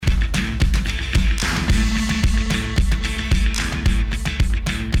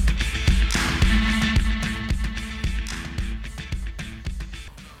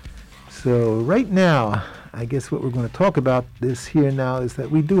So right now, I guess what we're going to talk about this here now is that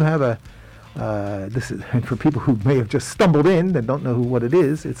we do have this is for people who may have just stumbled in and don't know what it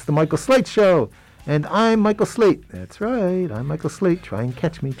is. It's the Michael Slate Show. And I'm Michael Slate. That's right. I'm Michael Slate. Try and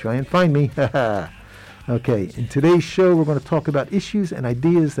catch me. Try and find me. Okay. In today's show, we're going to talk about issues and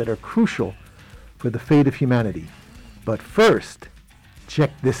ideas that are crucial for the fate of humanity. But first, check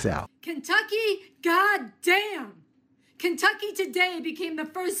this out. Kentucky, goddamn! Kentucky today became the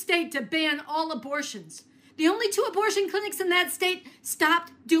first state to ban all abortions. The only 2 abortion clinics in that state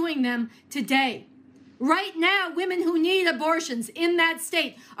stopped doing them today. Right now, women who need abortions in that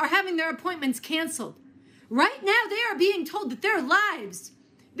state are having their appointments canceled. Right now, they are being told that their lives,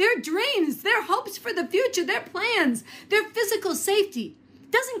 their dreams, their hopes for the future, their plans, their physical safety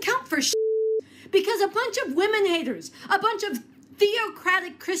doesn't count for shit. Because a bunch of women haters, a bunch of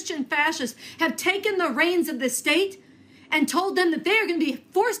theocratic Christian fascists have taken the reins of the state and told them that they are going to be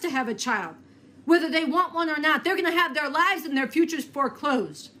forced to have a child. Whether they want one or not, they're going to have their lives and their futures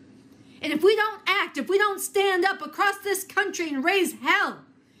foreclosed. And if we don't act, if we don't stand up across this country and raise hell,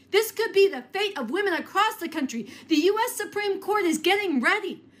 this could be the fate of women across the country. The U.S. Supreme Court is getting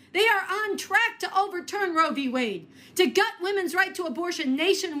ready. They are on track to overturn Roe v. Wade, to gut women's right to abortion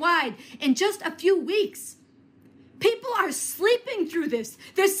nationwide in just a few weeks. People are sleeping through this.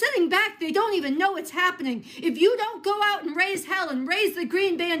 They're sitting back. They don't even know what's happening. If you don't go out and raise hell and raise the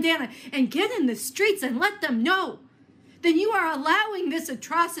green bandana and get in the streets and let them know, then you are allowing this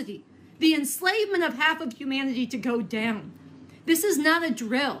atrocity, the enslavement of half of humanity, to go down. This is not a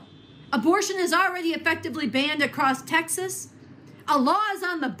drill. Abortion is already effectively banned across Texas. A law is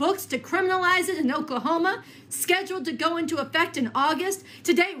on the books to criminalize it in Oklahoma, scheduled to go into effect in August.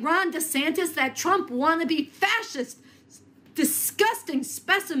 Today, Ron DeSantis, that Trump wannabe fascist, disgusting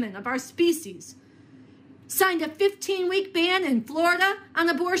specimen of our species, signed a 15-week ban in Florida on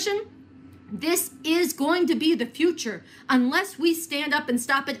abortion. This is going to be the future unless we stand up and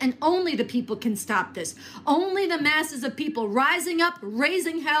stop it, and only the people can stop this. Only the masses of people rising up,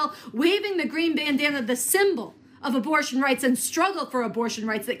 raising hell, waving the green bandana, the symbol of abortion rights and struggle for abortion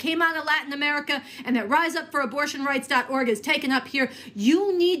rights that came out of Latin America and that riseupfораbortionrights.org is taken up here.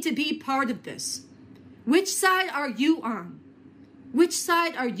 You need to be part of this. Which side are you on? Which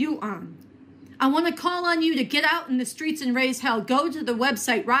side are you on? I want to call on you to get out in the streets and raise hell. Go to the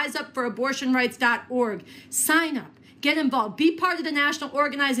website, riseupfораbortionrights.org. Sign up. Get involved. Be part of the National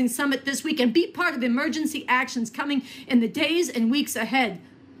Organizing Summit this week and be part of emergency actions coming in the days and weeks ahead.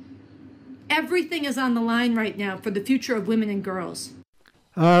 Everything is on the line right now for the future of women and girls.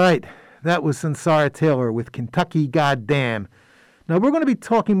 All right. That was Sunsara Taylor with Kentucky Goddamn. Now, we're going to be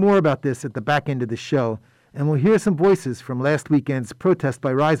talking more about this at the back end of the show, and we'll hear some voices from last weekend's protest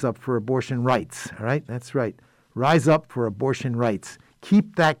by Rise Up for Abortion Rights. All right? That's right. Rise Up for Abortion Rights.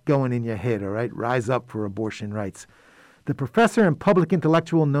 Keep that going in your head, all right? Rise Up for Abortion Rights. The professor and public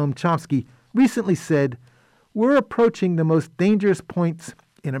intellectual Noam Chomsky recently said, "We're approaching the most dangerous points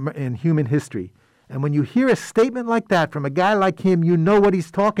in human history. And when you hear a statement like that from a guy like him, you know what he's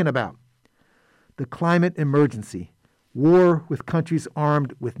talking about. The climate emergency, war with countries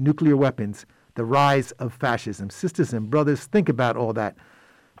armed with nuclear weapons, the rise of fascism." Sisters and brothers, think about all that.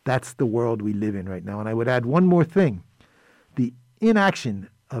 That's the world we live in right now. And I would add one more thing. The inaction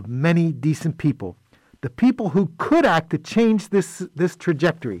of many decent people, the people who could act to change this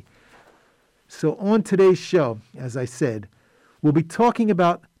trajectory. So on today's show, as I said, we'll be talking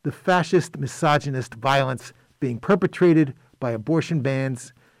about the fascist, misogynist violence being perpetrated by abortion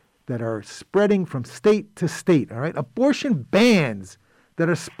bans that are spreading from state to state, all right? Abortion bans that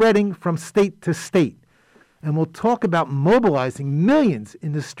are spreading from state to state. And we'll talk about mobilizing millions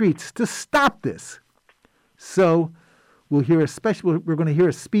in the streets to stop this. So we're going to hear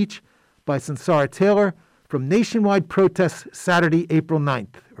a speech by Sunsara Taylor from nationwide protests Saturday, April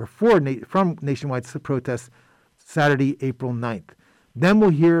 9th, or from nationwide protests Saturday, April 9th. Then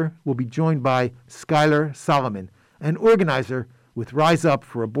we'll be joined by Skyler, Soloman, an organizer with Rise Up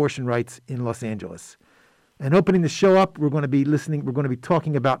for Abortion Rights in Los Angeles. And opening the show up, we're going to be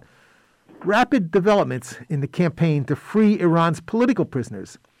talking about rapid developments in the campaign to free Iran's political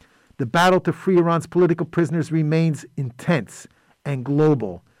prisoners. The battle to free Iran's political prisoners remains intense and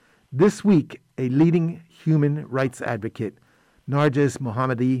global. This week, a leading human rights advocate, Narges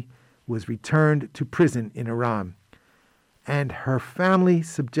Mohammadi, was returned to prison in Iran, and her family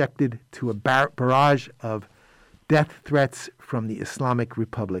subjected to a barrage of death threats from the Islamic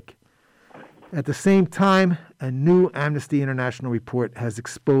Republic. At the same time, a new Amnesty International report has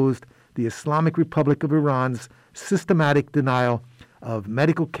exposed the Islamic Republic of Iran's systematic denial of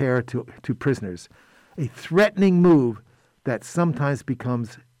medical care to prisoners, a threatening move that sometimes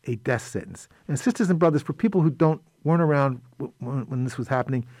becomes a death sentence. And sisters and brothers, for people who weren't around when this was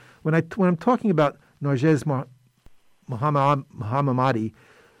happening, when I'm talking about Narges Mohammadi,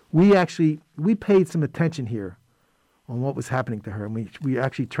 we paid some attention here on what was happening to her, and we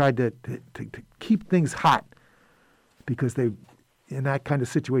actually tried to keep things hot, because in that kind of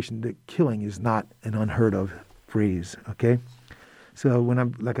situation, the killing is not an unheard of phrase. Okay, so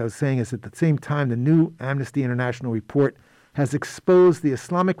like I was saying, is at the same time, the new Amnesty International report has exposed the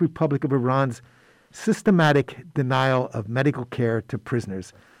Islamic Republic of Iran's systematic denial of medical care to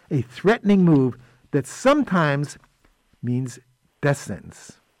prisoners, a threatening move that sometimes means death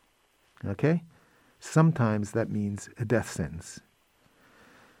sentence. Okay? Sometimes that means a death sentence.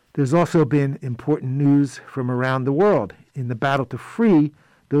 There's also been important news from around the world in the battle to free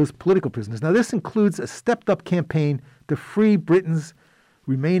those political prisoners. Now, this includes a stepped-up campaign to free Britain's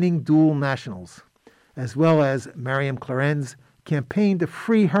remaining dual nationals, as well as Mariam Claren's campaign to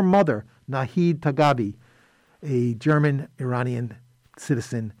free her mother, Nahid Tagabi, a German-Iranian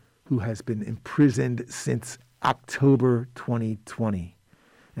citizen who has been imprisoned since October 2020.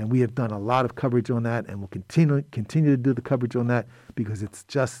 And we have done a lot of coverage on that, and we'll continue to do the coverage on that, because it's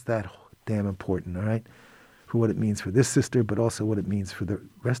just that damn important, all right, for what it means for this sister, but also what it means for the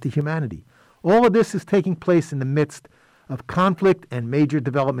rest of humanity. All of this is taking place in the midst of conflict and major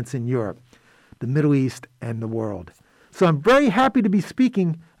developments in Europe, the Middle East, and the world. So I'm very happy to be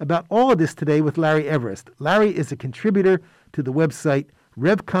speaking about all of this today with Larry Everest. Larry is a contributor to the website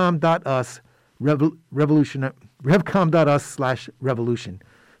revcom.us, revcom.us/revolution,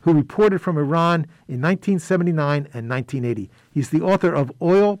 who reported from Iran in 1979 and 1980. He's the author of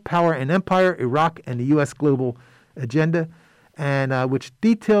Oil, Power, and Empire, Iraq, and the U.S. Global Agenda, and which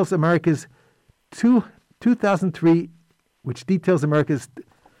details America's 2003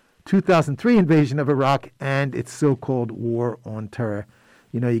 invasion of Iraq and its so-called war on terror.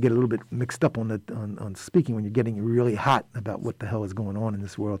 You know, you get a little bit mixed up on speaking when you're getting really hot about what the hell is going on in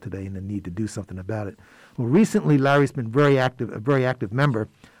this world today and the need to do something about it. Well, recently, Larry's been a very active member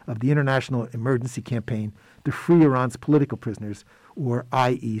of the International Emergency Campaign to Free Iran's Political Prisoners, or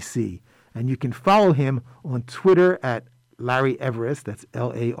IEC. And you can follow him on Twitter at Larry Everest. That's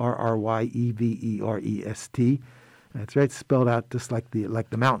LARRYEVEREST. That's right, spelled out just like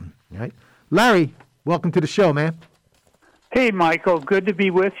the mountain, right? Larry, welcome to the show, man. Hey, Michael, good to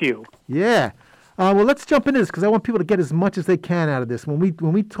be with you. Yeah. Well, let's jump into this, because I want people to get as much as they can out of this. When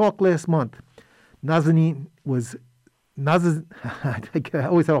we talked last month, Nazanin, I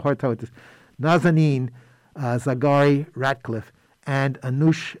always have a hard time with this, Nazanin Zaghari Ratcliffe and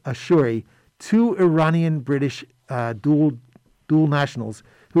Anush Ashuri, two Iranian-British dual nationals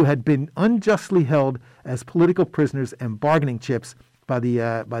who had been unjustly held as political prisoners and bargaining chips by the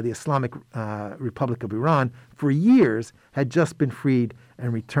Islamic Republic of Iran for years, had just been freed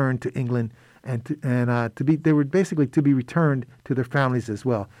and returned to England, they were basically to be returned to their families as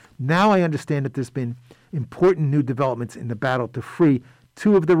well. Now I understand that there's been important new developments in the battle to free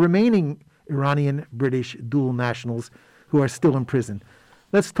two of the remaining Iranian-British dual nationals who are still in prison.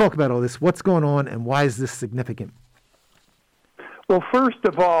 Let's talk about all this. What's going on, and why is this significant? Well, first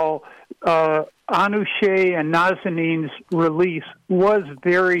of all, Anousheh and Nazanin's release was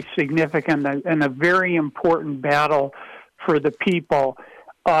very significant and a very important battle for the people.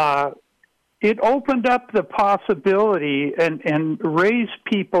 It opened up the possibility and raised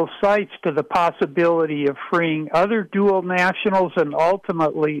people's sights to the possibility of freeing other dual nationals and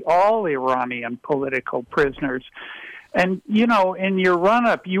ultimately all Iranian political prisoners. And, you know, in your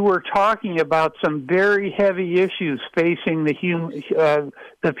run-up, you were talking about some very heavy issues facing the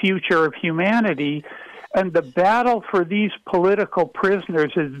future of humanity, and the battle for these political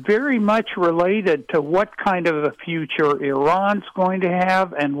prisoners is very much related to what kind of a future Iran's going to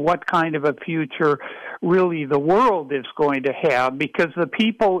have and what kind of a future really the world is going to have, because the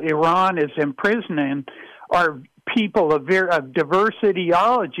people Iran is imprisoning are people of diverse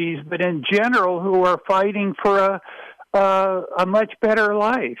ideologies, but in general who are fighting for a much better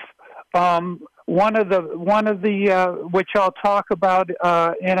life. One of the which I'll talk about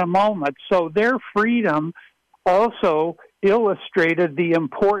in a moment. So their freedom also illustrated the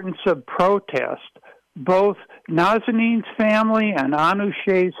importance of protest. Both Nazanin's family and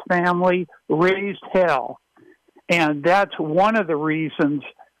Anousheh's family raised hell, and that's one of the reasons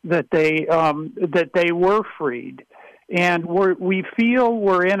that they were freed. And we feel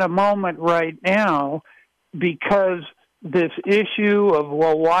we're in a moment right now, because this issue of,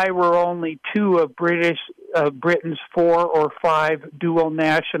 well, why were only two of Britain's 4 or 5 dual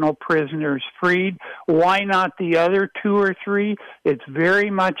national prisoners freed? Why not the other 2 or 3? It's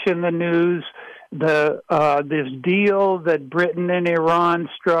very much in the news. This deal that Britain and Iran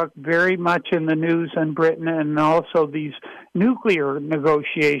struck, very much in the news in Britain, and also these nuclear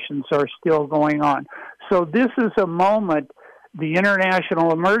negotiations are still going on. So this is a moment the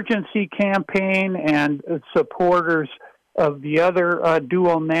International Emergency Campaign and supporters of the other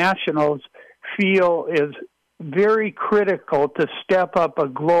dual nationals feel is very critical to step up a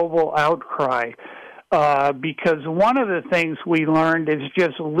global outcry. Because one of the things we learned is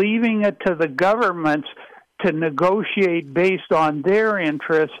just leaving it to the governments to negotiate based on their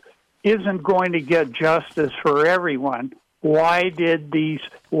interests isn't going to get justice for everyone. Why did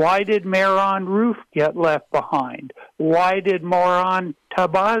Mehran Roof get left behind? Why did Morad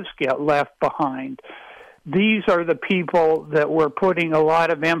Tabaz get left behind? These are the people that we're putting a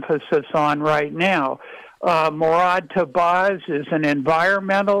lot of emphasis on right now. Morad Tabaz is an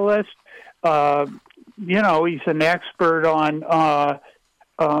environmentalist. He's an expert on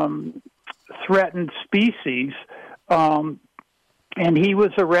threatened species, and he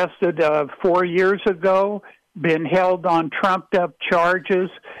was arrested 4 years ago, been held on trumped-up charges.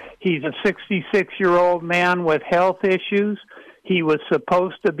 He's a 66-year-old man with health issues. He was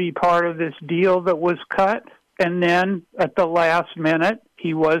supposed to be part of this deal that was cut, and then at the last minute,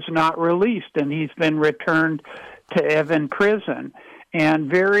 he was not released, and he's been returned to Evin prison. And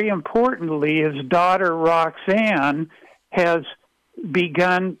very importantly, his daughter, Roxanne, has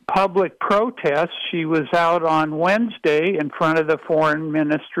begun public protests. She was out on Wednesday in front of the Foreign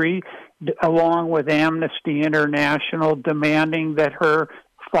Ministry, along with Amnesty International, demanding that her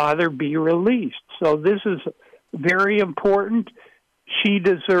father be released. So this is very important. She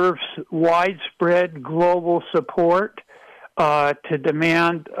deserves widespread global support to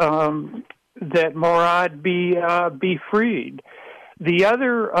demand that Morad be freed. The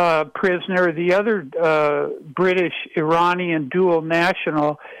other prisoner, the other British-Iranian dual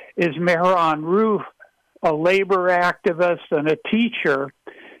national, is Mehran Roof, a labor activist and a teacher.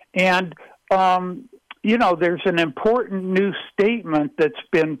 And, there's an important new statement that's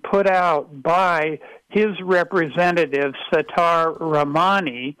been put out by his representative, Sattar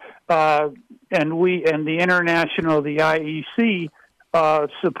Rahmani, and the international, the IEC,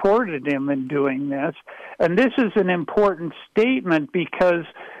 supported him in doing this. And this is an important statement because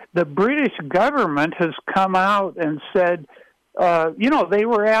the British government has come out and said, they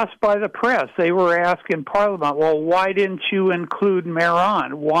were asked by the press, they were asked in Parliament, well, why didn't you include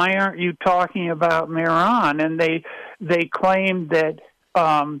Mehran? Why aren't you talking about Mehran? And they claimed that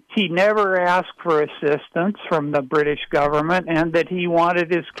he never asked for assistance from the British government and that he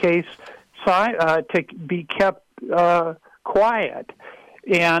wanted his case to be kept quiet.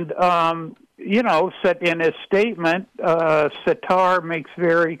 And, in his statement, Sattar makes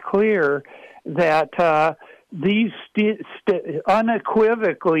very clear that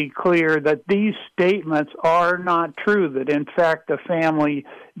unequivocally clear that these statements are not true, that in fact the family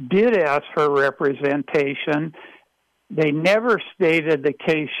did ask for representation. They never stated the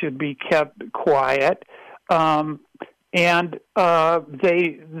case should be kept quiet. And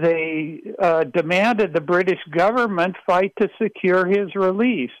they demanded the British government fight to secure his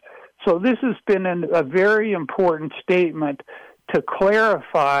release. So this has been a very important statement to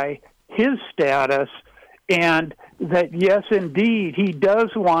clarify his status, and that, yes, indeed, he does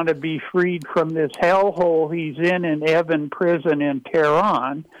want to be freed from this hellhole he's in Evin prison in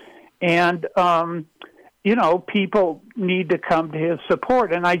Tehran. And, people need to come to his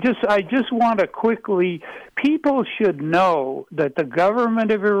support. And I just want to quickly, people should know that the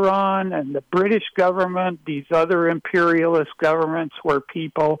government of Iran and the British government, these other imperialist governments where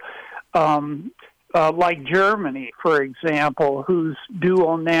people like Germany, for example, whose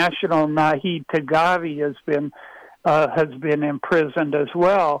dual national Nahid Tagavi has been imprisoned as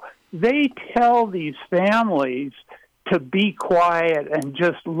well, they tell these families to be quiet and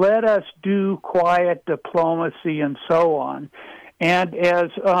just let us do quiet diplomacy and so on. And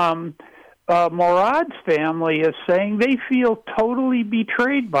as Morad's family is saying, they feel totally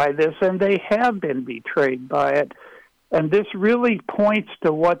betrayed by this, and they have been betrayed by it. And this really points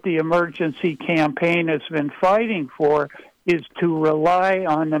to what the emergency campaign has been fighting for, is to rely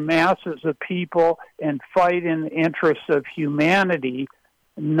on the masses of people and fight in the interests of humanity,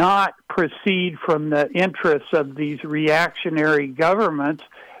 not proceed from the interests of these reactionary governments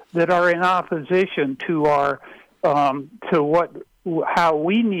that are in opposition to our how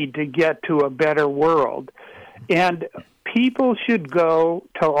we need to get to a better world. And people should go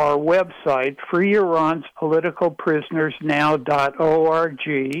to our website,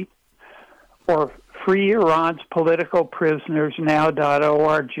 freeiranspoliticalprisonersnow.org, or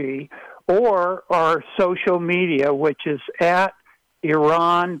freeiranspoliticalprisonersnow.org, or our social media, which is at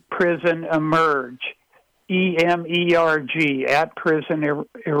Iran Prison Emerge, EMERG, at Prison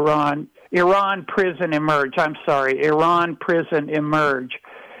Iran Prison Emerge. Iran Prison Emerge.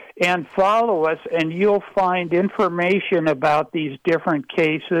 And follow us, and you'll find information about these different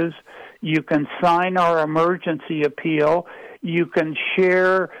cases. You can sign our emergency appeal. You can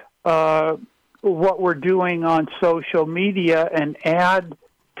share what we're doing on social media and add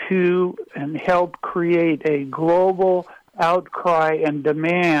to and help create a global outcry and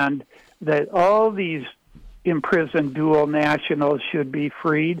demand that all these imprisoned dual nationals should be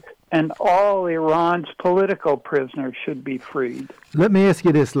freed and all Iran's political prisoners should be freed. Let me ask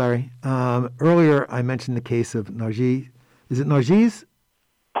you this, Larry. Earlier I mentioned the case of Narges. Is it Narges?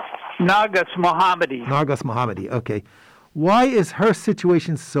 Narges Mohammadi. Narges Mohammadi, okay. Why is her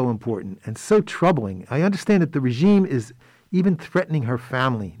situation so important and so troubling? I understand that the regime is even threatening her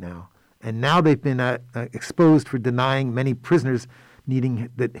family now, and now they've been exposed for denying many prisoners who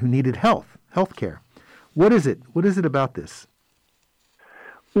needed health care. What is it? What is it about this?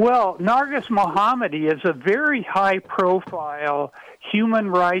 Well, Narges Mohammadi is a very high-profile human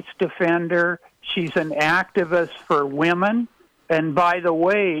rights defender. She's an activist for women. And by the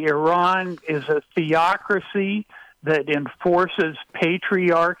way, Iran is a theocracy that enforces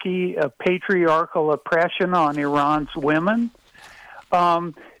patriarchal oppression on Iran's women.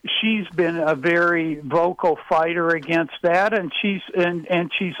 She's been a very vocal fighter against that, and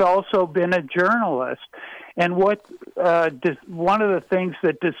she's also been a journalist. And one of the things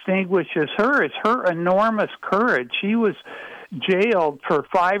that distinguishes her is her enormous courage. She was jailed for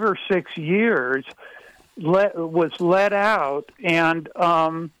 5 or 6 years, was let out, and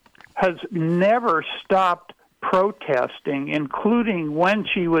has never stopped protesting, including when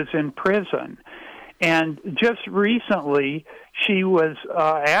she was in prison. And just recently, she was,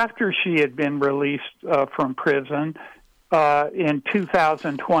 after she had been released from prison in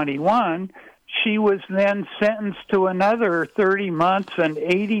 2021, she was then sentenced to another 30 months and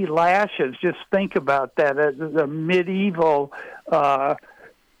 80 lashes. Just think about that, the medieval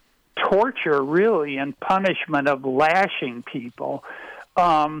torture, really, and punishment of lashing people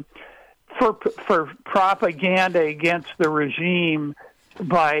for propaganda against the regime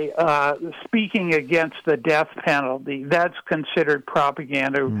by speaking against the death penalty. That's considered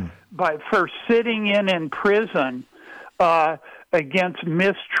propaganda. For sitting in prison against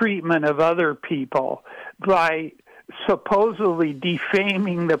mistreatment of other people, by supposedly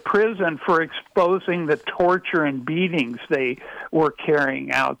defaming the prison for exposing the torture and beatings they were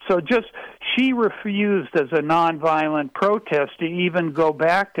carrying out. So she refused as a nonviolent protest to even go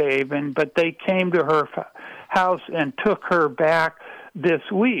back to Avon, but they came to her house and took her back this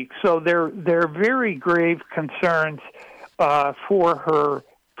week. So they're very grave concerns for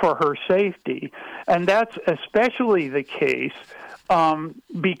her safety. And that's especially the case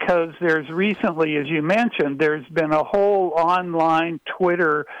because there's recently, as you mentioned, there's been a whole online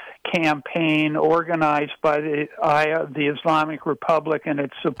Twitter campaign organized by the Islamic Republic and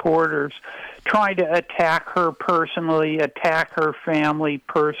its supporters trying to attack her personally, attack her family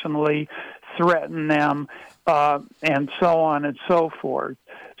personally, threaten them, and so on and so forth.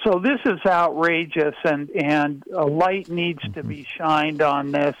 So this is outrageous, and a light needs to be shined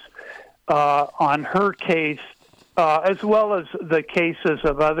on this, on her case, as well as the cases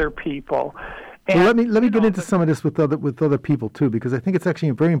of other people. And, well, let me get into some of this with other people too, because I think it's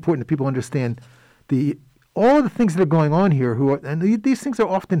actually very important that people understand all of the things that are going on here. These things are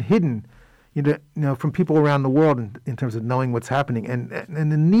often hidden, from people around the world in terms of knowing what's happening, and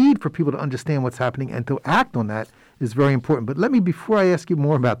the need for people to understand what's happening and to act on that is very important. But before I ask you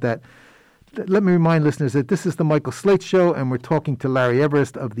more about that, let me remind listeners that this is the Michael Slate Show, and we're talking to Larry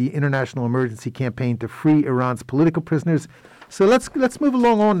Everest of the International Emergency Campaign to Free Iran's Political Prisoners. So let's move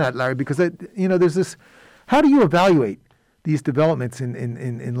along on that, Larry, because there's this. How do you evaluate these developments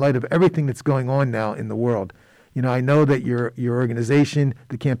in light of everything that's going on now in the world? I know that your organization,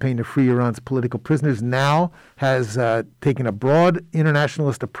 the Campaign to Free Iran's Political Prisoners, now has taken a broad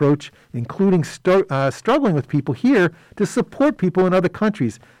internationalist approach, including struggling with people here to support people in other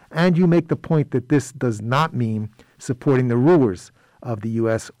countries. And you make the point that this does not mean supporting the rulers of the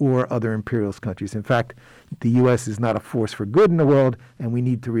U.S. or other imperialist countries. In fact, the U.S. is not a force for good in the world, and we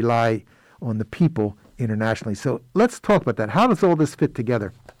need to rely on the people internationally. So let's talk about that. How does all this fit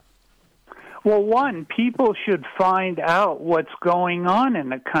together? Well, one, people should find out what's going on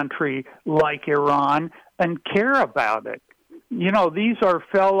in a country like Iran and care about it. These are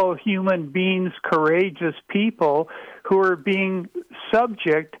fellow human beings, courageous people who are being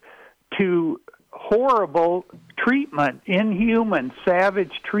subject to horrible treatment, inhuman,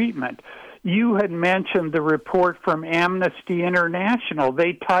 savage treatment. you had mentioned the report from Amnesty International.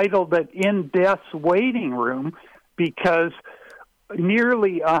 They titled it "In Death's Waiting Room" because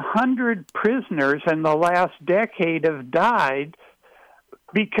nearly 100 prisoners in the last decade have died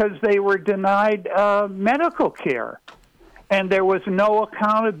because they were denied medical care, and there was no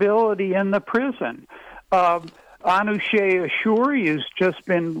accountability in the prison. Anousheh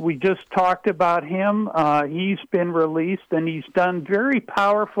Ashouri we just talked about him. He's been released, and he's done very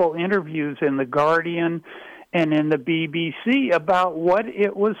powerful interviews in The Guardian and in the BBC about what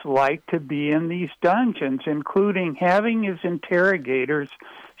it was like to be in these dungeons, including having his interrogators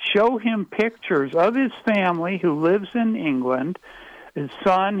show him pictures of his family who lives in England, his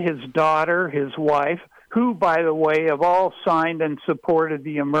son, his daughter, his wife, who, by the way, have all signed and supported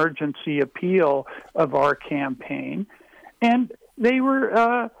the emergency appeal of our campaign. And they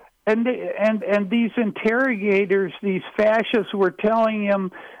were, and these interrogators, these fascists, were telling him,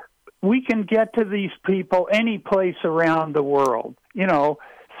 we can get to these people any place around the world,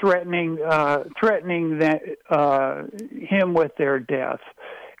 threatening him with their death.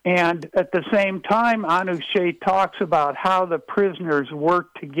 And at the same time, Anousheh talks about how the prisoners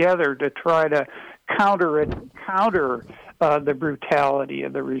work together to try to counter the brutality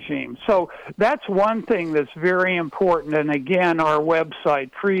of the regime. So that's one thing that's very important. And again, our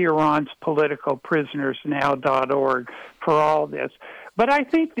website, freeiran'spoliticalprisonersnow.org, for all this. But I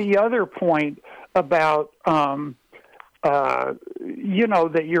think the other point about,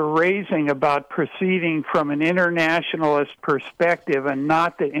 that you're raising about proceeding from an internationalist perspective and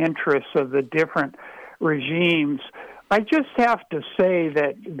not the interests of the different regimes, I just have to say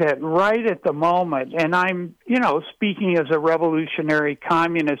that right at the moment, and I'm, speaking as a revolutionary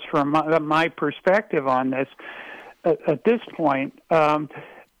communist from my perspective on this, at this point, there's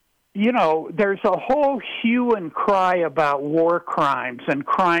a whole hue and cry about war crimes and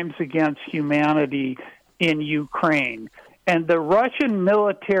crimes against humanity in Ukraine. And the Russian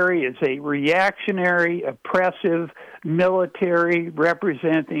military is a reactionary, oppressive military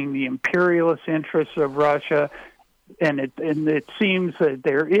representing the imperialist interests of Russia. And it seems that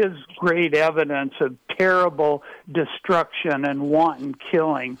there is great evidence of terrible destruction and wanton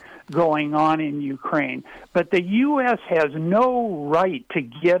killing going on in Ukraine. But the U.S. has no right to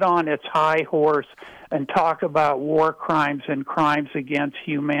get on its high horse and talk about war crimes and crimes against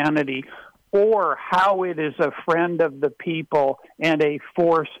humanity, or how it is a friend of the people and a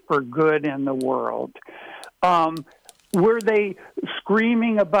force for good in the world. Were they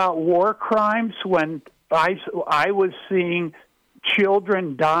screaming about war crimes when I was seeing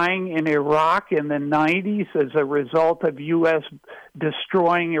children dying in Iraq in the 90s as a result of U.S.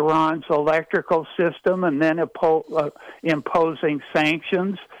 destroying Iran's electrical system and then imposing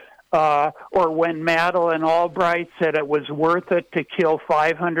sanctions? Or when Madeleine Albright said it was worth it to kill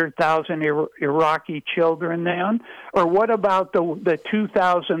 500,000 Iraqi children then? Or what about the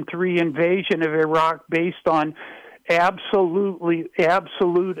 2003 invasion of Iraq based on absolute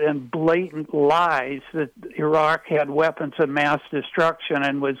and blatant lies that Iraq had weapons of mass destruction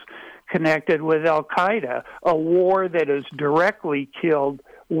and was connected with Al-Qaeda, a war that has directly killed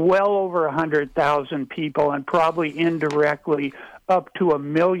well over 100,000 people and probably indirectly up to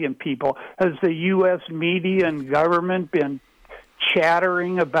 1 million people. Has the U.S. media and government been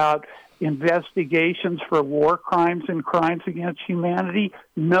chattering about investigations for war crimes and crimes against humanity?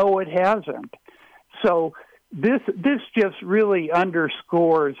 No, it hasn't. So this just really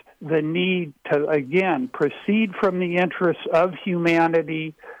underscores the need to, again, proceed from the interests of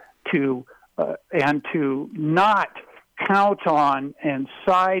humanity and to not count on and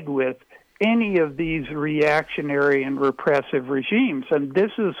side with any of these reactionary and repressive regimes. And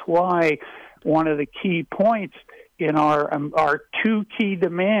this is why one of the key points in our two key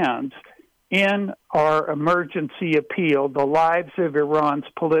demands in our emergency appeal, the lives of Iran's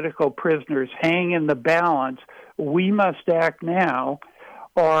political prisoners hang in the balance, we must act now,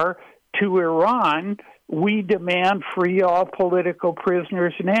 or to Iran, we demand free all political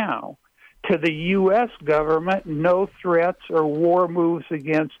prisoners now. To the U.S. government, no threats or war moves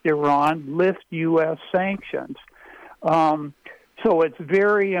against Iran, lift U.S. sanctions. So it's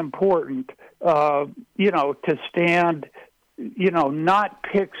very important, to stand, not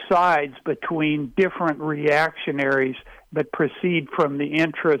pick sides between different reactionaries, but proceed from the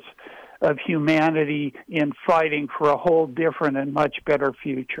interests of humanity in fighting for a whole different and much better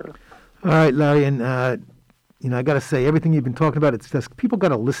future. All right, Larry, and I got to say, everything you've been talking about, it's just people got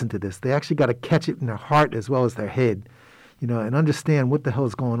to listen to this. They actually got to catch it in their heart as well as their head, and understand what the hell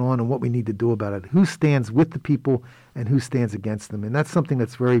is going on and what we need to do about it. Who stands with the people and who stands against them, and that's something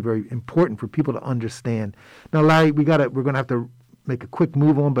that's very, very important for people to understand. Now, Larry, we're going to have to make a quick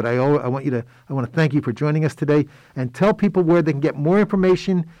move on, but I want to thank you for joining us today, and tell people where they can get more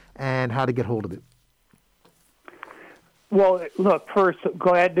information and how to get hold of it. Well, look, first,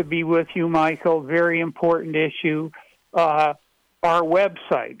 glad to be with you, Michael. Very important issue. Our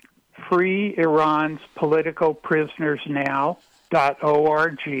website,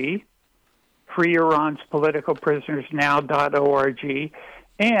 freeiran'spoliticalprisonersnow.org, freeiran'spoliticalprisonersnow.org,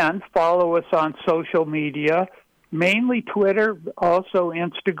 and follow us on social media, mainly Twitter, also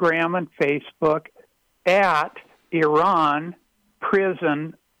Instagram and Facebook, at Iran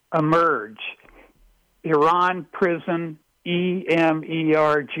Prison Emerge. Iran Prison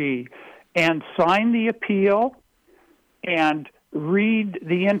EMERG, and sign the appeal and read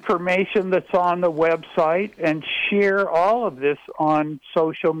the information that's on the website and share all of this on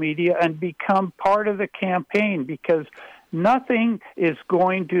social media and become part of the campaign, because nothing is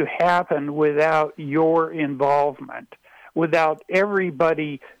going to happen without your involvement, without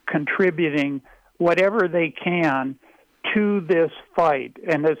everybody contributing whatever they can to this fight.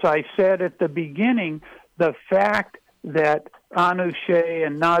 And as I said at the beginning, the fact that Anousheh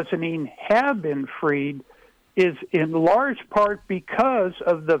and Nazanin have been freed is in large part because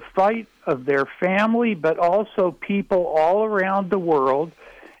of the fight of their family, but also people all around the world,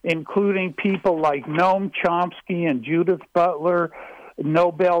 including people like Noam Chomsky and Judith Butler,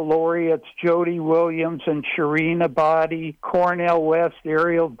 Nobel laureates Jody Williams and Shireen Ebadi, Cornel West,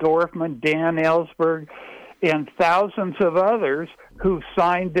 Ariel Dorfman, Dan Ellsberg, and thousands of others who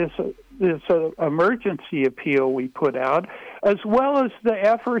signed this emergency appeal we put out, as well as the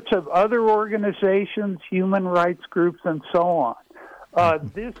efforts of other organizations, human rights groups, and so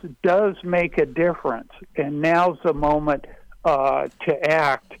on. This does make a difference, and now's the moment to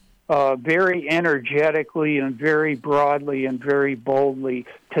act very energetically and very broadly and very boldly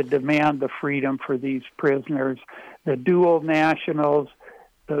to demand the freedom for these prisoners, the dual nationals,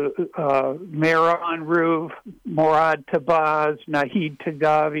 Mehran Roof, Morad Tabaz, Nahid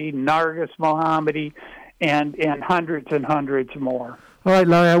Tagavi, Nargis Mohammadi, and hundreds more. All right,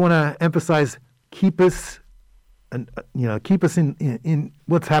 Larry, I want to emphasize, keep us in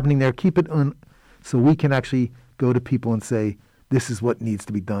what's happening there. Keep it on, so we can actually go to people and say, this is what needs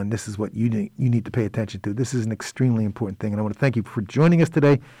to be done. This is what you need to pay attention to. This is an extremely important thing, and I want to thank you for joining us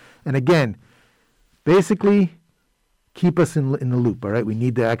today. And again, basically, keep us in the loop, all right?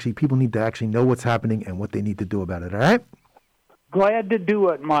 People need to actually know what's happening and what they need to do about it, all right? Glad to do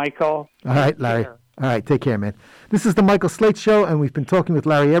it, Michael. All right, Larry. All right, take care, man. This is the Michael Slate Show, and we've been talking with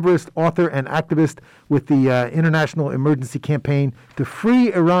Larry Everest, author and activist with the International Emergency Campaign to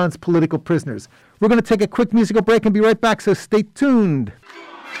free Iran's political prisoners. We're going to take a quick musical break and be right back, so stay tuned.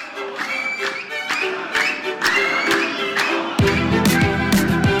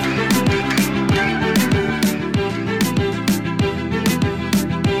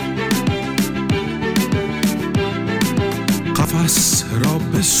 قفس را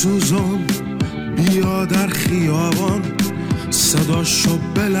بسوزان بیا در خیابان صداشو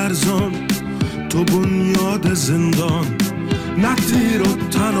بلرزان تو بنیاد زندان نه تیر و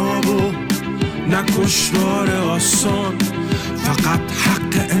تناب و نه کشتار آسان فقط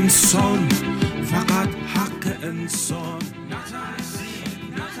حق انسان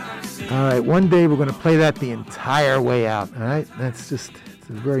All right, one day we're going to play that the entire way out, all right? It's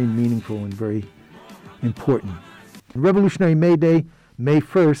very meaningful and very important. Revolutionary May Day, May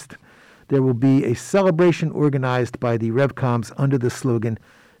 1st, there will be a celebration organized by the Revcoms under the slogan,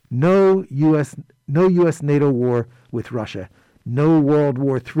 No U.S.-NATO war with Russia, no World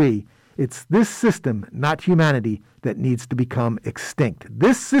War III. It's this system, not humanity, that needs to become extinct.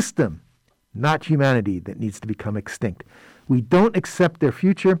 This system, not humanity, that needs to become extinct. We don't accept their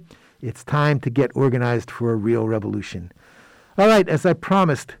future. It's time to get organized for a real revolution. All right, as I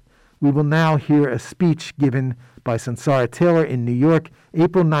promised, we will now hear a speech given by Sunsara Taylor in New York,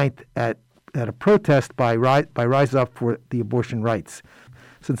 April 9th at a protest by Rise Up for the Abortion Rights.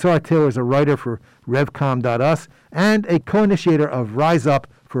 Sunsara Taylor is a writer for Revcom.us and a co-initiator of Rise Up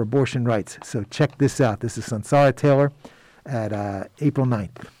for Abortion Rights. So check this out. This is Sunsara Taylor at April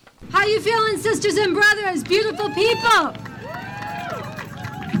 9th. How you feeling, sisters and brothers, beautiful people?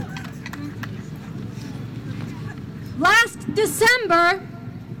 Last December,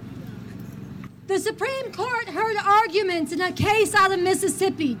 the Supreme Court heard arguments in a case out of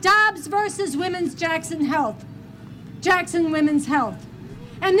Mississippi, Dobbs versus Jackson Women's Health.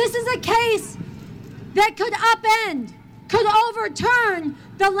 And this is a case that could could overturn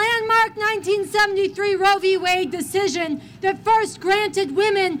the landmark 1973 Roe v. Wade decision that first granted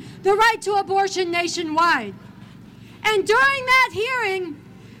women the right to abortion nationwide. And during that hearing,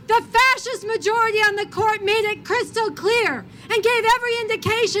 the fascist majority on the court made it crystal clear, and gave every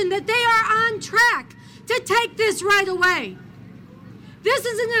indication that they are on track to take this right away. This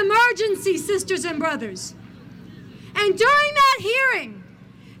is an emergency, sisters and brothers. And during that hearing,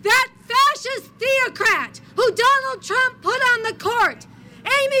 that fascist theocrat who Donald Trump put on the court,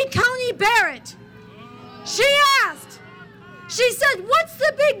 Amy Coney Barrett, she said, what's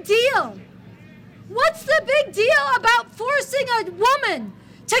the big deal? What's the big deal about forcing a woman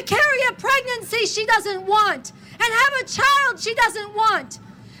to carry a pregnancy she doesn't want and have a child she doesn't want?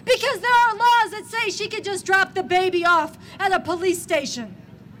 Because there are laws that say she could just drop the baby off at a police station.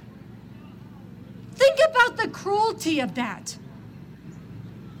 Think about the cruelty of that.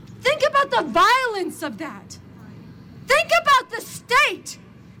 Think about the violence of that. Think about the state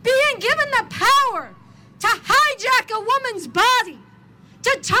being given the power to hijack a woman's body,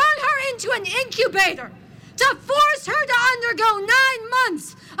 to turn her into an incubator, to force her to undergo 9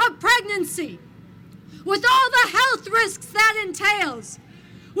 months of pregnancy, with all the health risks that entails,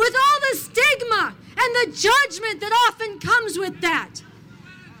 with all the stigma and the judgment that often comes with that,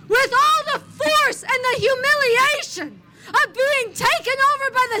 with all the force and the humiliation of being taken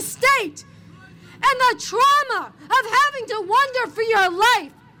over by the state, and the trauma of having to wonder for your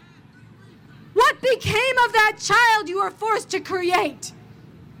life, what became of that child you were forced to create?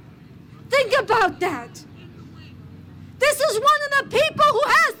 Think about that. This is one of the people who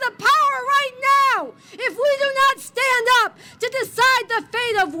has the power right now if we do not stand up to decide the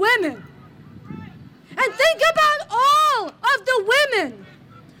fate of women. And think about all of the women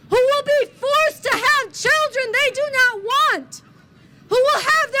who will be forced to have children they do not want, who will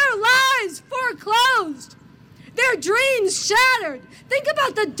have their lives foreclosed, their dreams shattered. Think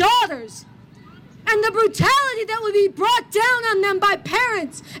about the daughters and the brutality that will be brought down on them by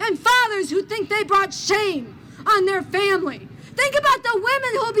parents and fathers who think they brought shame on their family. Think about the women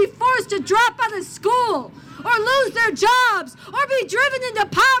who will be forced to drop out of school or lose their jobs or be driven into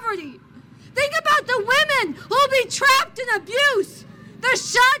poverty. Think about the women who will be trapped in abuse. The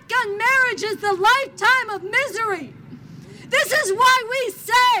shotgun marriage is the lifetime of misery. This is why we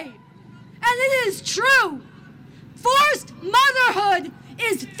say, and it is true, forced motherhood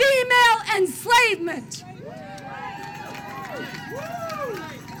is female enslavement.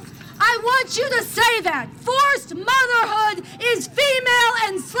 I want you to say that. Forced motherhood is female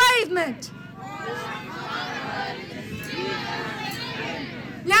enslavement.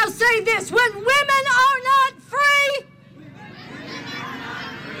 Now say this. When women are not free,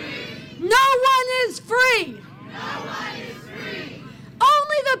 no one is free.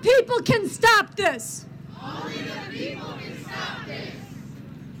 Only the people can stop this.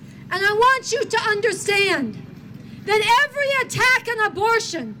 And I want you to understand that every attack on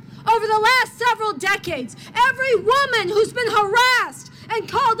abortion over the last several decades, every woman who's been harassed and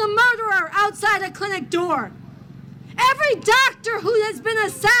called a murderer outside a clinic door, every doctor who has been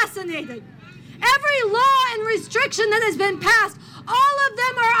assassinated, every law and restriction that has been passed, all of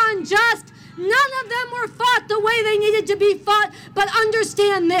them are unjust. None of them were fought the way they needed to be fought. But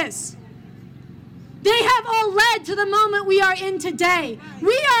understand this. They have all led to the moment we are in today.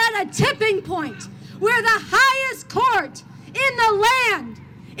 We are at a tipping point where the highest court in the land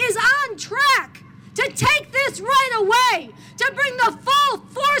is on track to take this right away, to bring the full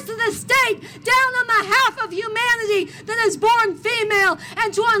force of the state down on the half of humanity that is born female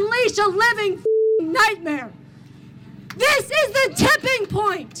and to unleash a living nightmare. This is the tipping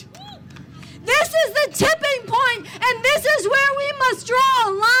point. This is the tipping point, and this is where we must draw a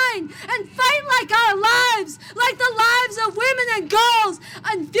line and fight like our lives, like the lives of women and girls,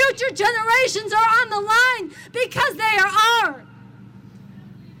 and future generations are on the line because they are.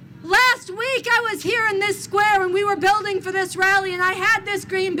 Last week I was here in this square and we were building for this rally, and I had this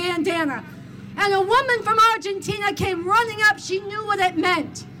green bandana. And a woman from Argentina came running up. She knew what it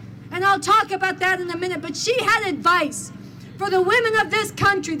meant. And I'll talk about that in a minute, but she had advice for the women of this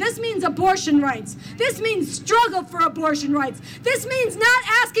country. This means abortion rights. This means struggle for abortion rights. This means not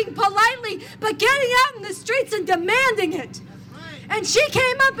asking politely, but getting out in the streets and demanding it. And she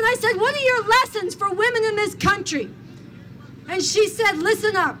came up and I said, what are your lessons for women in this country? And she said,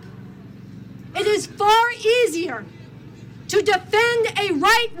 listen up. It is far easier to defend a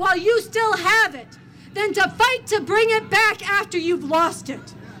right while you still have it than to fight to bring it back after you've lost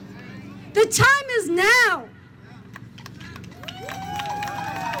it. The time is now.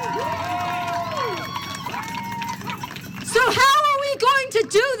 So how are we going to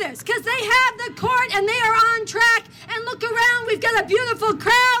do this? Because they have the court and they are on track. And look around, we've got a beautiful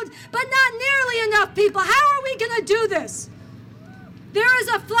crowd, but not nearly enough people. How are we going to do this? There is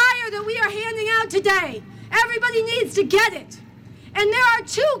a flyer that we are handing out today. Everybody needs to get it. And there are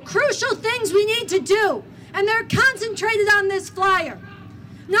two crucial things we need to do. and they're concentrated on this flyer.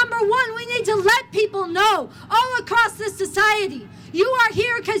 Number one, we need to let people know all across this society, you are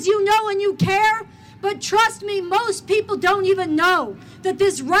here because you know and you care, but trust me, most people don't even know that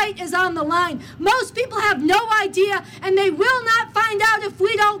this right is on the line. Most people have no idea, and they will not find out if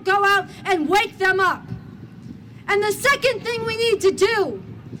we don't go out and wake them up. And the second thing we need to do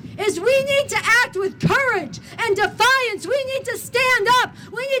is we need to act with courage and defiance. We need to stand up.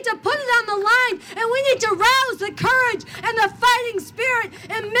 We need to put it on the line, and we need to rouse the courage and the fighting spirit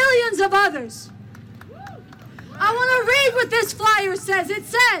in millions of others. I want to read what this flyer says. It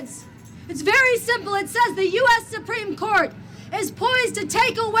says, it's very simple. It says the U.S. Supreme Court is poised to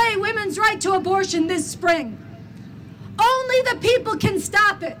take away women's right to abortion this spring. Only the people can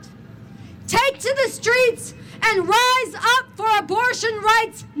stop it. Take to the streets and rise up for abortion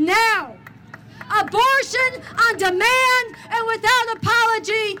rights now. Abortion on demand and without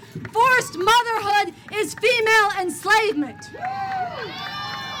apology. Forced motherhood is female enslavement.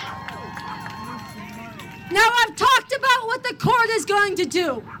 Now, I've talked about what the court is going to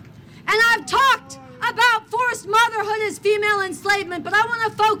do. And I've talked about forced motherhood as female enslavement, but I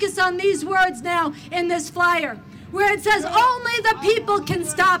want to focus on these words now in this flyer, where it says only the people can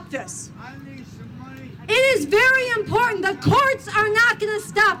stop this. It is very important. The courts are not going to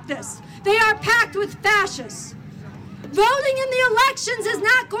stop this. They are packed with fascists. Voting in the elections is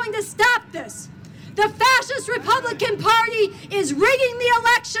not going to stop this. The fascist Republican Party is rigging the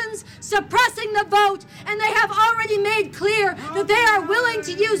elections, suppressing the vote, and they have already made clear that they are willing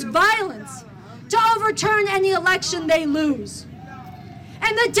to use violence to overturn any election they lose.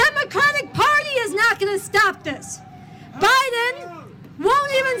 And the Democratic Party is not going to stop this. Biden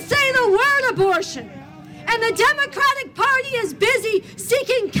won't even say the word abortion. And the Democratic Party is busy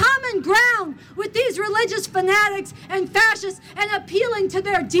seeking common ground with these religious fanatics and fascists and appealing to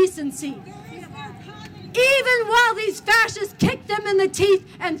their decency, even while these fascists kick them in the teeth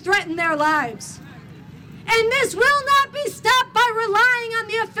and threaten their lives. And this will not be stopped by relying on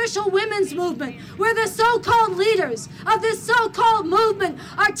the official women's movement, where the so-called leaders of this so-called movement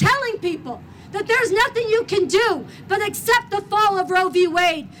are telling people that there's nothing you can do but accept the fall of Roe v.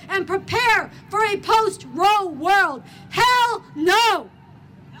 Wade and prepare for a post-Roe world. Hell no!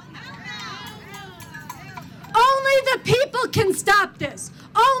 Only the people can stop this.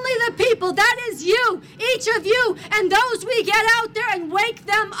 Only the people. That is you, each of you, and those we get out there and wake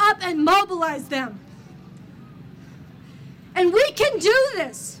them up and mobilize them. And we can do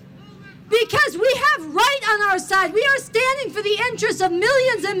this because we have right on our side. We are standing for the interests of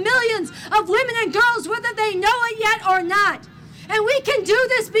millions and millions of women and girls, whether they know it yet or not. And we can do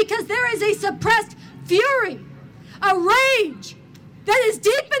this because there is a suppressed fury, a rage that is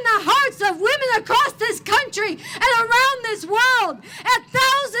deep in the hearts of women across this country and around this world at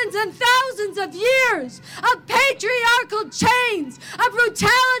thousands and thousands of years of patriarchal chains, of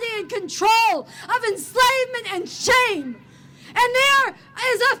brutality and control, of enslavement and shame. And there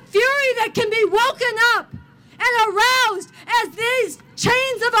is a fury that can be woken up and aroused as these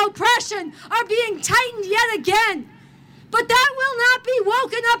chains of oppression are being tightened yet again. But that will not be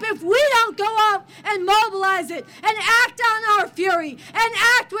woken up if we don't go out and mobilize it and act on our fury and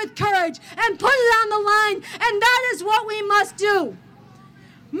act with courage and put it on the line, and that is what we must do.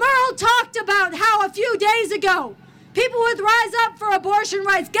 Merle talked about how a few days ago people with Rise Up for Abortion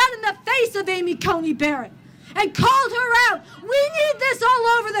Rights got in the face of Amy Coney Barrett and called her out. We need this all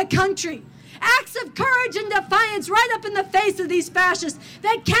over the country. Acts of courage and defiance right up in the face of these fascists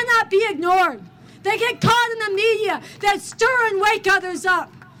that cannot be ignored. They get caught in the media that stir and wake others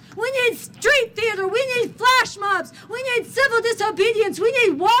up. We need street theater. We need flash mobs. We need civil disobedience. We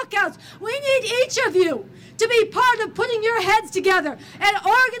need walkouts. We need each of you to be part of putting your heads together and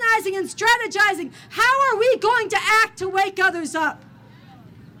organizing and strategizing. How are we going to act to wake others up?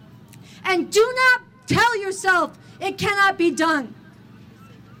 And do not tell yourself it cannot be done.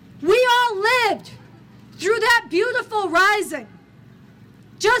 We all lived through that beautiful rising.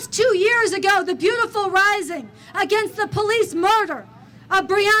 Just 2 years ago, the beautiful rising against the police murder of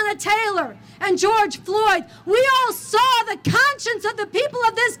Breonna Taylor and George Floyd. We all saw the conscience of the people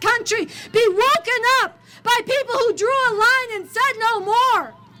of this country be woken up by people who drew a line and said no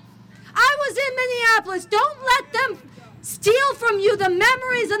more. I was in Minneapolis. Don't let them steal from you the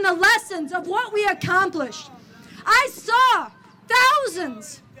memories and the lessons of what we accomplished. I saw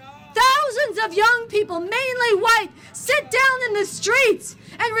thousands of young people, mainly white, sit down in the streets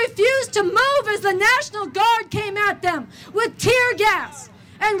and refuse to move as the National Guard came at them with tear gas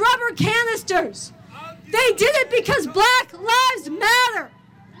and rubber canisters. They did it because Black Lives Matter.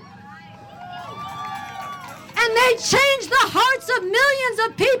 And they changed the hearts of millions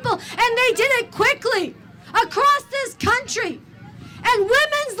of people, and they did it quickly. across this country. And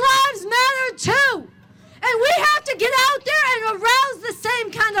women's lives matter too. And we have to get out there and arouse the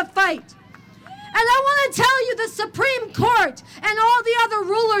same kind of fight. And I want to tell you, the Supreme Court and all the other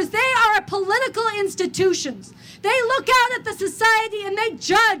rulers, they are political institutions. They look out at the society and they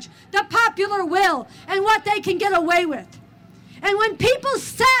judge the popular will and what they can get away with. And when people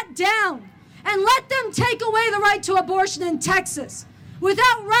sat down and let them take away the right to abortion in Texas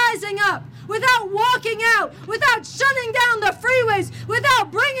without rising up, without walking out, without shutting down the freeways,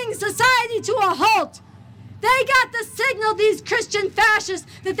 without bringing society to a halt, they got the signal, these Christian fascists,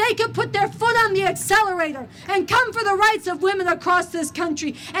 that they could put their foot on the accelerator and come for the rights of women across this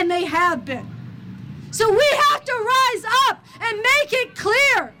country, and they have been. So we have to rise up and make it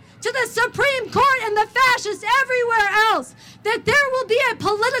clear to the Supreme Court and the fascists everywhere else that there will be a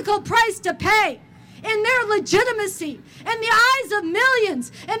political price to pay in their legitimacy, in the eyes of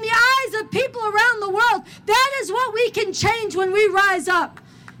millions, in the eyes of people around the world. That is what we can change when we rise up.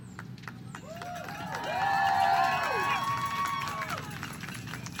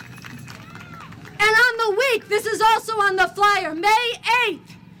 And on the week, this is also on the flyer, May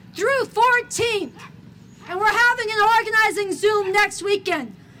 8th through 14th. And we're having an organizing Zoom next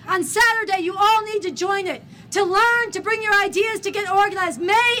weekend. On Saturday, you all need to join it, to learn, to bring your ideas, to get organized.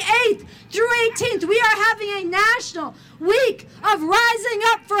 May 8th through 18th, we are having a national week of rising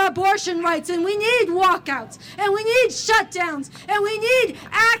up for abortion rights. And we need walkouts, and we need shutdowns, and we need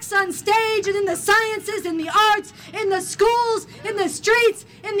acts on stage and in the sciences, in the arts, in the schools, in the streets,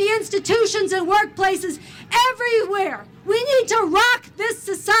 in the institutions and workplaces, everywhere. We need to rock this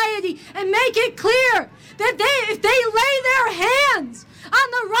society and make it clear that if they lay their hands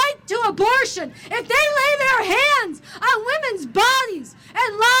on the right to abortion, if they lay their hands on women's bodies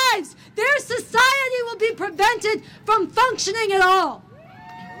and lives, their society will be prevented from functioning at all.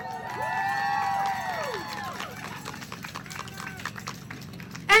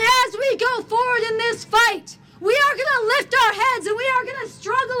 And as we go forward in this fight, we are going to lift our heads and we are going to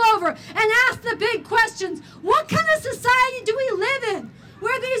struggle over and ask the big questions. What kind of society do we live in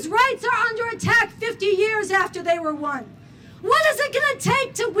where these rights are under attack 50 years after they were won? What is it going to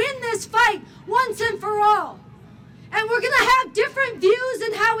take to win this fight once and for all? And we're going to have different views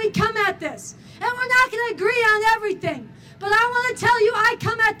in how we come at this. And we're not going to agree on everything. But I want to tell you, I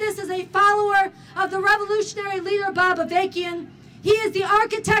come at this as a follower of the revolutionary leader Bob Avakian. He is the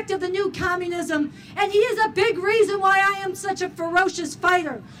architect of the new communism, and he is a big reason why I am such a ferocious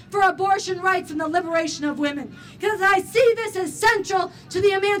fighter for abortion rights and the liberation of women, because I see this as central to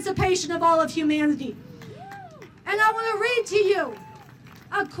the emancipation of all of humanity. And I want to read to you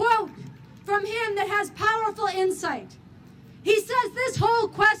a quote from him that has powerful insight. He says this whole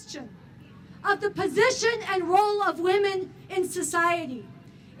question of the position and role of women in society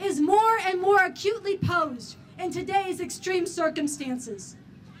is more and more acutely posed in today's extreme circumstances.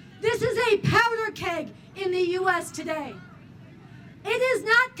 This is a powder keg in the U.S. today. It is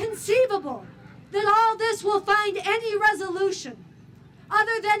not conceivable that all this will find any resolution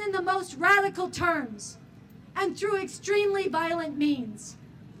other than in the most radical terms and through extremely violent means.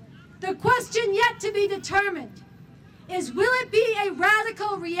 The question yet to be determined is, will it be a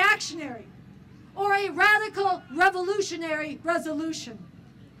radical reactionary or a radical revolutionary resolution?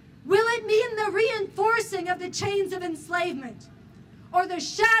 Will it mean the reinforcing of the chains of enslavement or the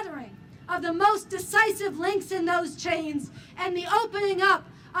shattering of the most decisive links in those chains and the opening up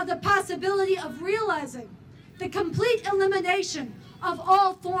of the possibility of realizing the complete elimination of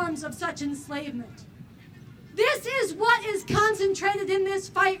all forms of such enslavement? This is what is concentrated in this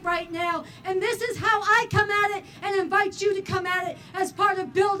fight right now, and this is how I come at it and invite you to come at it as part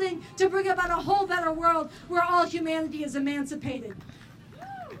of building to bring about a whole better world where all humanity is emancipated.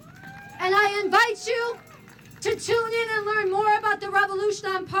 And I invite you to tune in and learn more about the revolution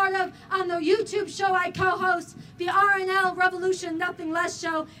I'm part of on the YouTube show I co-host, the RNL Revolution Nothing Less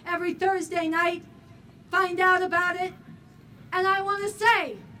show, every Thursday night. Find out about it. And I want to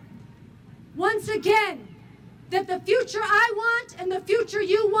say, once again, that the future I want and the future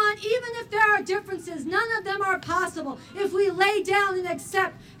you want, even if there are differences, none of them are possible if we lay down and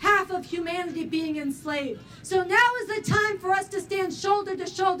accept half of humanity being enslaved. So now is the time for us to stand shoulder to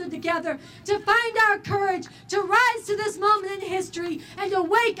shoulder together, to find our courage, to rise to this moment in history, and to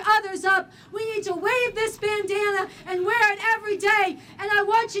wake others up. We need to wave this bandana and wear it every day. And I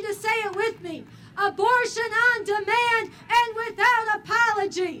want you to say it with me. Abortion on demand and without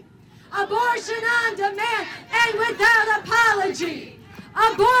apology. Abortion on demand and without apology.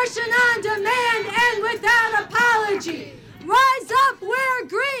 Abortion on demand and without apology. Rise up, wear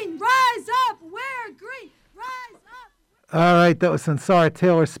green. Rise up, wear green. Rise up. All right, that was Sunsara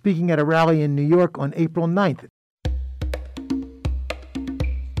Taylor speaking at a rally in New York on April 9th.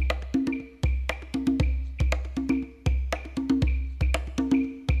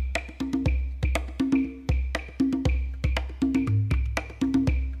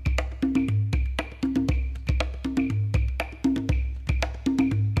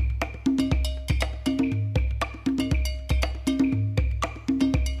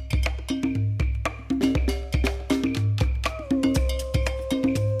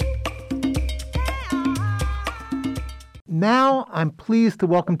 Now, I'm pleased to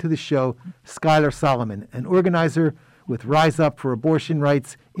welcome to the show Skyler Soloman, an organizer with Rise Up for Abortion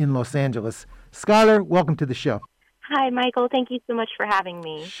Rights in Los Angeles. Skyler, welcome to the show. Hi, Michael. Thank you so much for having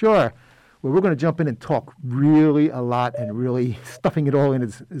me. Sure. Well, we're going to jump in and talk really a lot and really stuffing it all in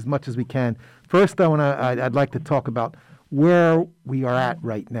as much as we can. First, I'd like to talk about where we are at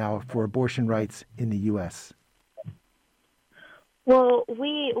right now for abortion rights in the U.S. Well,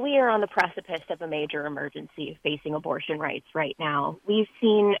 we are on the precipice of a major emergency facing abortion rights right now. We've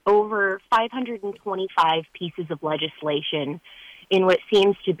seen over 525 pieces of legislation in what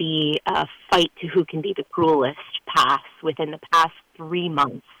seems to be a fight to who can be the cruelest pass within the past 3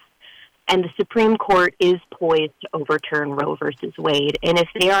 months. And the Supreme Court is poised to overturn Roe versus Wade. And if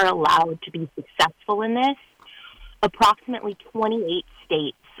they are allowed to be successful in this, approximately 28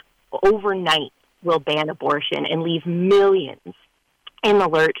 states overnight will ban abortion and leave millions in the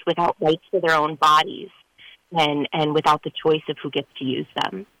lurch without rights to their own bodies and without the choice of who gets to use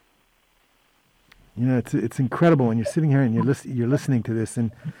them. You know, it's incredible when you're sitting here and you're listening to this,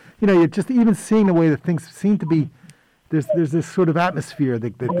 and you know, you're just even seeing the way that things seem to be. There's this sort of atmosphere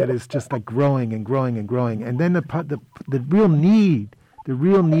that is just like growing and growing and growing, and then the real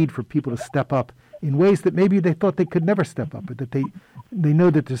need for people to step up in ways that maybe they thought they could never step up, but that they know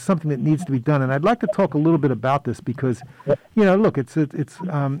that there's something that needs to be done. And I'd like to talk a little bit about this because, you know, look, it's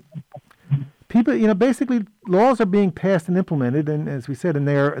people, you know, basically laws are being passed and implemented, and as we said, and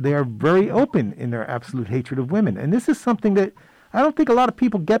they are very open in their absolute hatred of women. And this is something that I don't think a lot of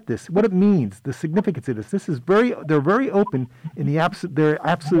people get this, what it means, the significance of this. They're very open in their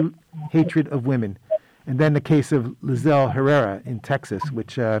absolute hatred of women. And then the case of Lizelle Herrera in Texas,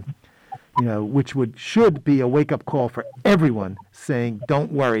 which should be a wake-up call for everyone, saying,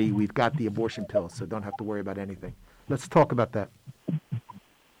 don't worry, we've got the abortion pill, so don't have to worry about anything. Let's talk about that.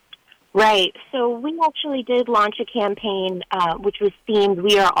 Right. So we actually did launch a campaign which was themed,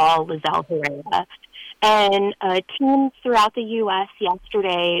 We Are All Lizelle Herrera. And teams throughout the U.S.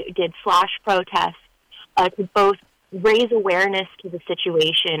 yesterday did flash protests to both raise awareness to the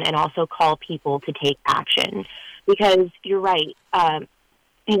situation and also call people to take action. Because you're right,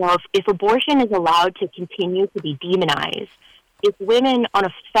 you know, if abortion is allowed to continue to be demonized, if women on a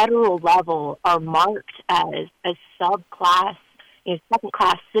federal level are marked as subclass, you know,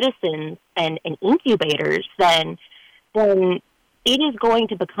 second-class citizens and incubators, then it is going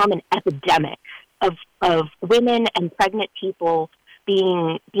to become an epidemic of women and pregnant people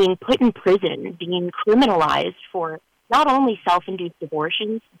being put in prison, being criminalized for not only self-induced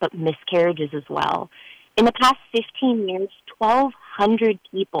abortions, but miscarriages as well. In the past 15 years, 1,200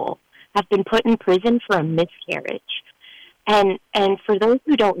 people have been put in prison for a miscarriage. And for those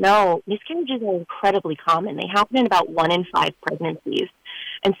who don't know, miscarriages are incredibly common. They happen in about 1 in 5 pregnancies.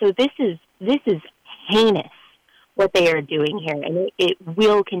 And so this is heinous, what they are doing here. And it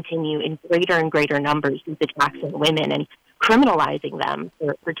will continue in greater and greater numbers, these attacks on women and criminalizing them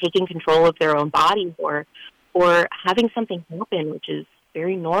for taking control of their own bodies or having something happen, which is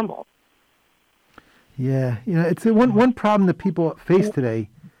very normal. Yeah, you know, it's one problem that people face today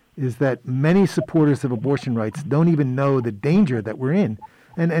is that many supporters of abortion rights don't even know the danger that we're in.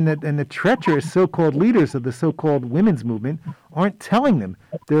 And the treacherous so-called leaders of the so-called women's movement aren't telling them.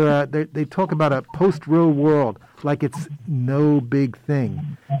 They talk about a post-Roe world like it's no big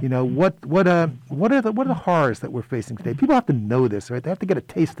thing. You know, what are the horrors that we're facing today? People have to know this, right? They have to get a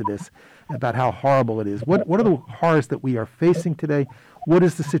taste of this about how horrible it is. What are the horrors that we are facing today? What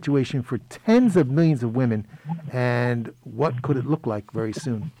is the situation for tens of millions of women, and what could it look like very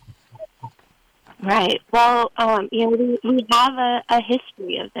soon? Right. Well, you know, we have a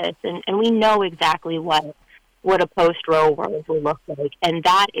history of this, and we know exactly what a post-Roe world will look like, and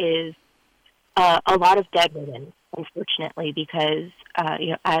that is a lot of dead women, unfortunately, because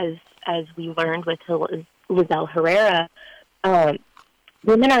you know, as we learned with Lizelle Herrera,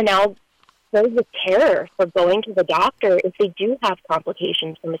 women are now filled with terror for going to the doctor if they do have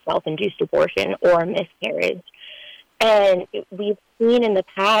complications from a self-induced abortion or a miscarriage. And we've seen in the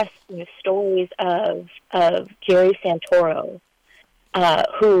past, you know, stories of Jerry Santoro,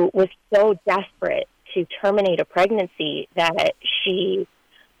 who was so desperate to terminate a pregnancy that she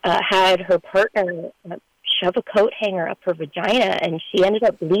had her partner shove a coat hanger up her vagina, and she ended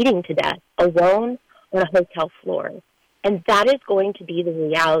up bleeding to death alone on a hotel floor. And that is going to be the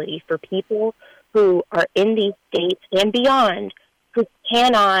reality for people who are in these states and beyond who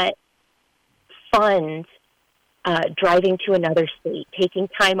cannot fund driving to another state, taking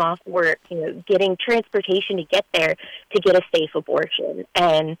time off work, getting transportation to get there to get a safe abortion.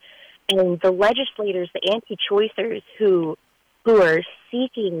 And the legislators, the anti-choicers who are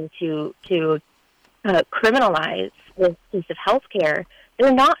seeking to criminalize this piece of health care,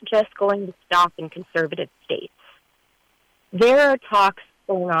 they're not just going to stop in conservative states. There are talks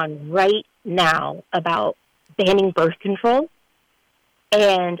going on right now about banning birth control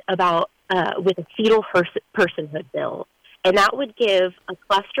and about with a fetal personhood bill. And that would give a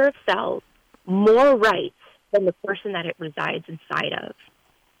cluster of cells more rights than the person that it resides inside of.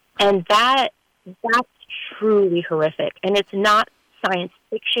 And that's truly horrific. And it's not science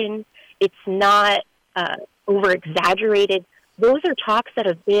fiction. It's not over-exaggerated. Those are talks that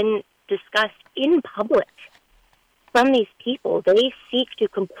have been discussed in public from these people. They seek to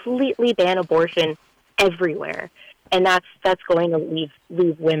completely ban abortion everywhere. And that's going to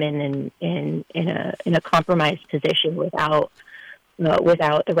leave women in a compromised position without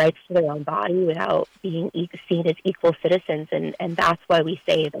the rights to their own body, without being seen as equal citizens, and that's why we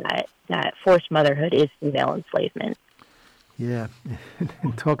say that forced motherhood is female enslavement. Yeah,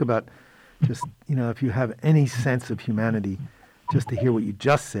 and talk about just if you have any sense of humanity, just to hear what you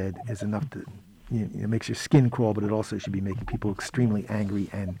just said is enough to it makes your skin crawl, but it also should be making people extremely angry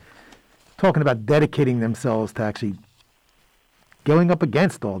and talking about dedicating themselves to actually going up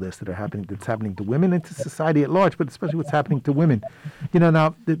against all this that's happening to women and to society at large, but especially what's happening to women.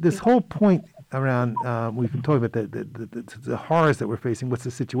 Now this whole point around we've been talking about the horrors that we're facing. What's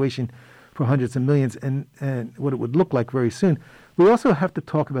the situation for hundreds of millions, and what it would look like very soon. We also have to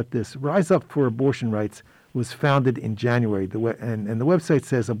talk about this. Rise Up for Abortion Rights was founded in January, and the website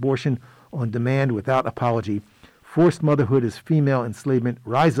says abortion on demand without apology. Forced motherhood is female enslavement.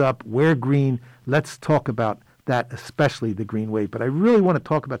 Rise up, wear green. Let's talk about that, especially the green wave. But I really want to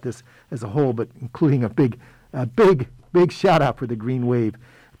talk about this as a whole, but including a big shout out for the green wave,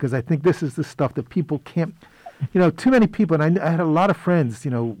 because I think this is the stuff that people can't, too many people, and I had a lot of friends,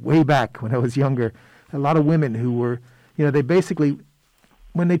 way back when I was younger, a lot of women who were, they basically,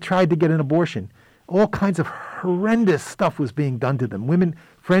 when they tried to get an abortion, all kinds of horrendous stuff was being done to them. Women,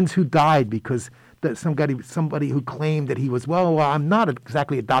 friends who died because that somebody who claimed that he was, well, I'm not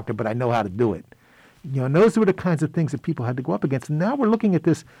exactly a doctor, but I know how to do it. And those were the kinds of things that people had to go up against. And now we're looking at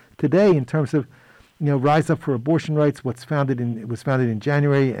this today in terms of, Rise Up for Abortion Rights. It was founded in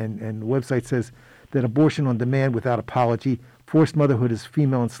January, and the website says that abortion on demand without apology, forced motherhood is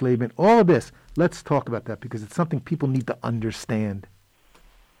female enslavement. All of this, let's talk about that because it's something people need to understand.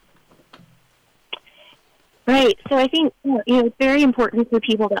 Right. So I think it's very important for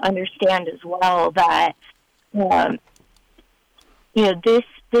people to understand as well that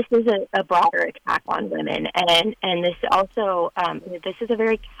this is a broader attack on women, and this also this is a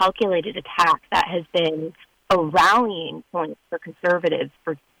very calculated attack that has been a rallying point for conservatives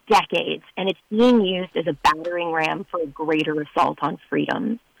for decades, and it's being used as a battering ram for a greater assault on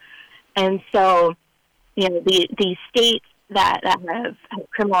freedoms. And so, these states that have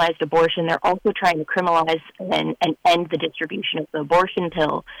criminalized abortion, they're also trying to criminalize and end the distribution of the abortion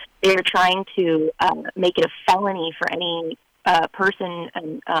pill. They're trying to make it a felony for any person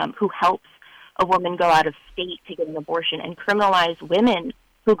who helps a woman go out of state to get an abortion, and criminalize women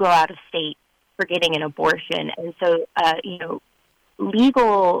who go out of state for getting an abortion. And so,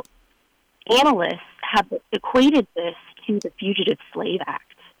 legal analysts have equated this to the Fugitive Slave Act.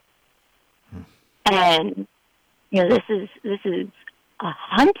 And this is a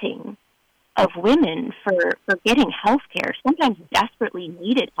hunting of women for getting health care, sometimes desperately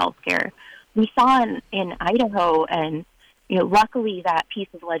needed health care. We saw in Idaho, and luckily that piece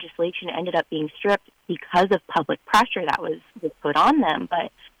of legislation ended up being stripped because of public pressure that was put on them.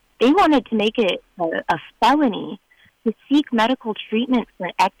 But they wanted to make it a felony to seek medical treatment for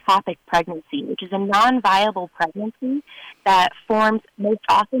an ectopic pregnancy, which is a non-viable pregnancy that forms most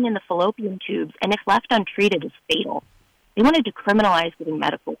often in the fallopian tubes, and if left untreated is fatal. They wanted to criminalize getting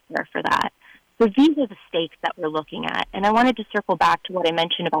medical care for that. So these are the stakes that we're looking at. And I wanted to circle back to what I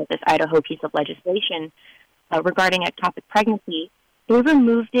mentioned about this Idaho piece of legislation regarding ectopic pregnancy. They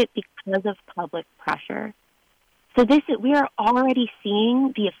removed it because of public pressure. So we are already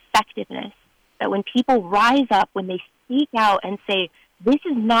seeing the effectiveness that when people rise up, when they speak out and say, this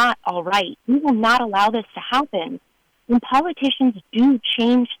is not all right, we will not allow this to happen, when politicians do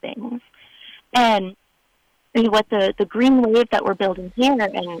change things. And what the green wave that we're building here,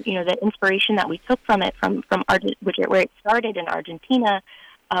 and the inspiration that we took from it, from where it started in Argentina,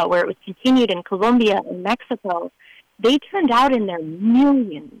 where it was continued in Colombia and Mexico, they turned out in their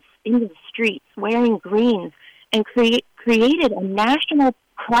millions into the streets wearing greens and created a national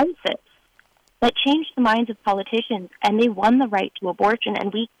crisis that changed the minds of politicians, and they won the right to abortion.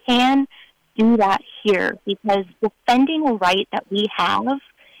 And we can do that here, because defending a right that we have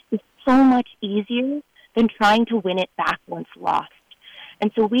is so much easier than trying to win it back once lost.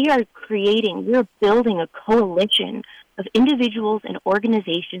 And so we're building a coalition of individuals and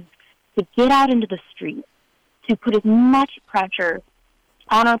organizations to get out into the streets, to put as much pressure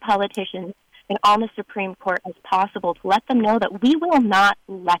on our politicians and on the Supreme Court as possible, to let them know that we will not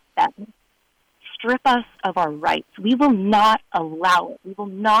let them strip us of our rights. We will not allow it. We will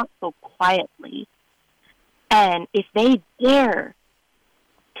not go quietly. And if they dare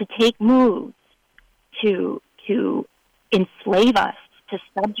to take moves to enslave us, to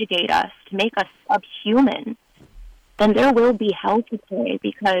subjugate us, to make us subhuman, then there will be hell to pay,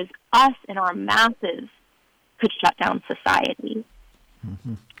 because us and our masses could shut down society.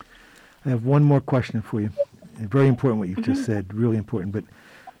 Mm-hmm. I have one more question for you. Very important what you've just said, really important. But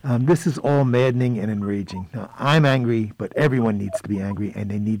this is all maddening and enraging. Now, I'm angry, but everyone needs to be angry, and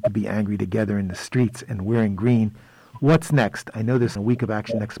they need to be angry together in the streets and wearing green. What's next? I know there's a week of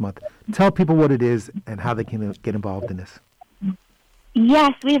action next month. Tell people what it is and how they can get involved in this.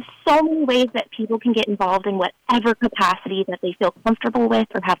 Yes, we have so many ways that people can get involved in whatever capacity that they feel comfortable with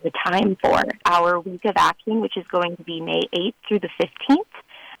or have the time for. Our week of action, which is going to be May 8th through the 15th,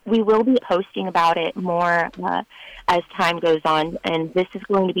 we will be posting about it more as time goes on, and this is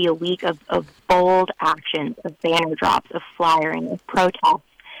going to be a week of bold actions, of banner drops, of flyering, of protests,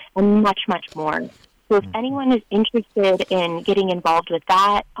 and much, much more. So if anyone is interested in getting involved with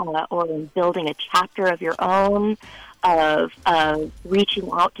that, or in building a chapter of your own, of reaching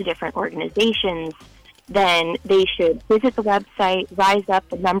out to different organizations, then they should visit the website,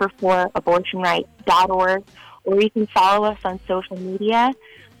 riseup4abortionrights.org, or you can follow us on social media.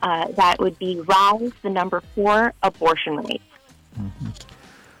 That would be rise4abortionrights. Mm-hmm.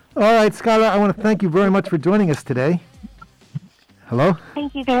 All right, Skyler, I want to thank you very much for joining us today. Hello?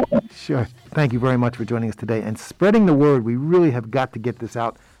 Thank you very much. Sure. Thank you very much for joining us today and spreading the word. We really have got to get this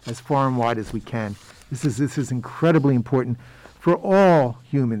out as far and wide as we can. This is incredibly important for all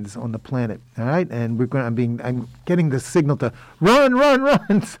humans on the planet. All right, and I'm getting the signal to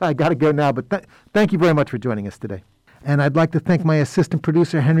run. So I got to go now. But thank you very much for joining us today. And I'd like to thank my assistant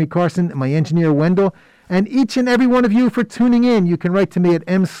producer Henry Carson and my engineer Wendell, and each and every one of you for tuning in. You can write to me at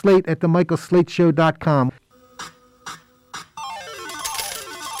mslate@themichaelslateshow.com.